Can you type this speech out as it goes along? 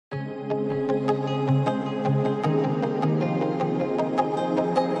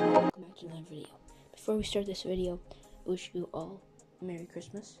we start this video, I wish you all a Merry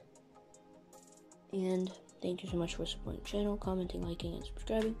Christmas. And thank you so much for supporting the channel, commenting, liking, and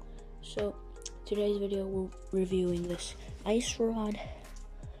subscribing. So, today's video, we're reviewing this ice rod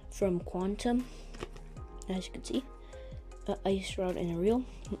from Quantum. As you can see, an ice rod and a reel,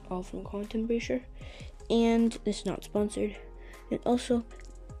 all from Quantum, pretty sure. And this is not sponsored. And also,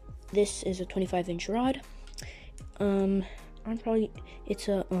 this is a 25-inch rod. It's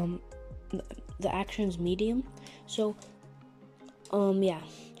a the action's medium, so yeah,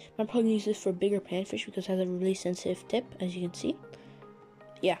 I'm probably gonna use this for bigger panfish because it has a really sensitive tip, as you can see.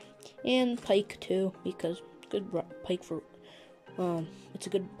 Yeah, and pike too, because good pike for it's a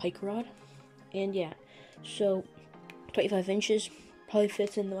good pike rod. And yeah, so 25 inches probably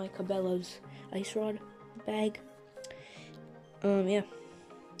fits into my Cabela's ice rod bag. Yeah,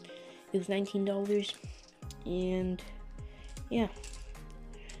 it was $19, and yeah,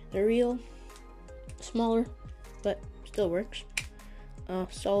 the reel, smaller, but still works.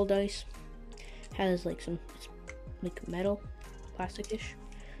 Solid ice, has like some like metal, plasticish.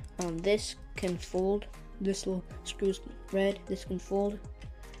 This can fold. This little screw's red. This can fold.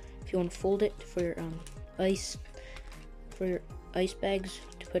 If you want to fold it for your ice bags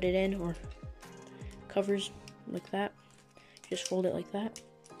to put it in, or covers like that, just fold it like that.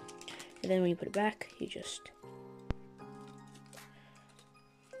 And then when you put it back, you just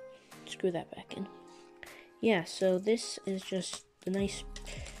screw that back in. Yeah, so this is just the nice,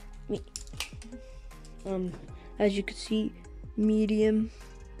 as you can see, medium.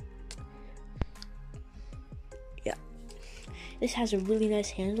 Yeah, this has a really nice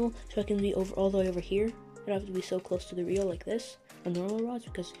handle, so I can be all the way over here. I don't have to be so close to the reel like this on normal rods,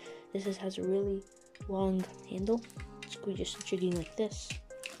 because this has a really long handle. So we're just jigging like this,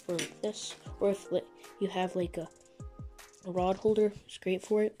 or like this, or if you have like a rod holder, it's great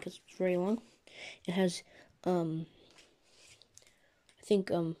for it because it's very long. It has I think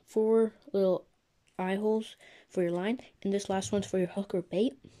 4 little eye holes for your line, and this last one's for your hook or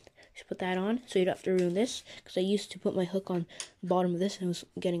bait. Just put that on so you don't have to ruin this, because I used to put my hook on the bottom of this and it was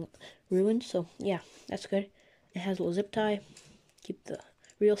getting ruined. So yeah, that's good. It has a little zip tie, keep the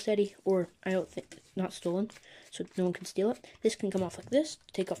reel steady, or I don't think not stolen, so no one can steal it. This can come off like this,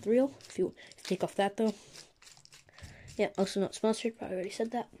 take off the reel. If you take off that though, yeah, also not sponsored, but I already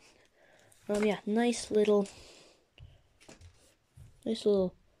said that. Yeah, nice little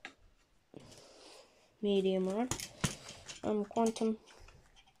medium rod. Quantum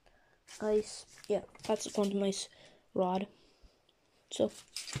ice. Yeah, that's a Quantum ice rod. So,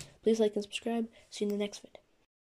 please like and subscribe. See you in the next video.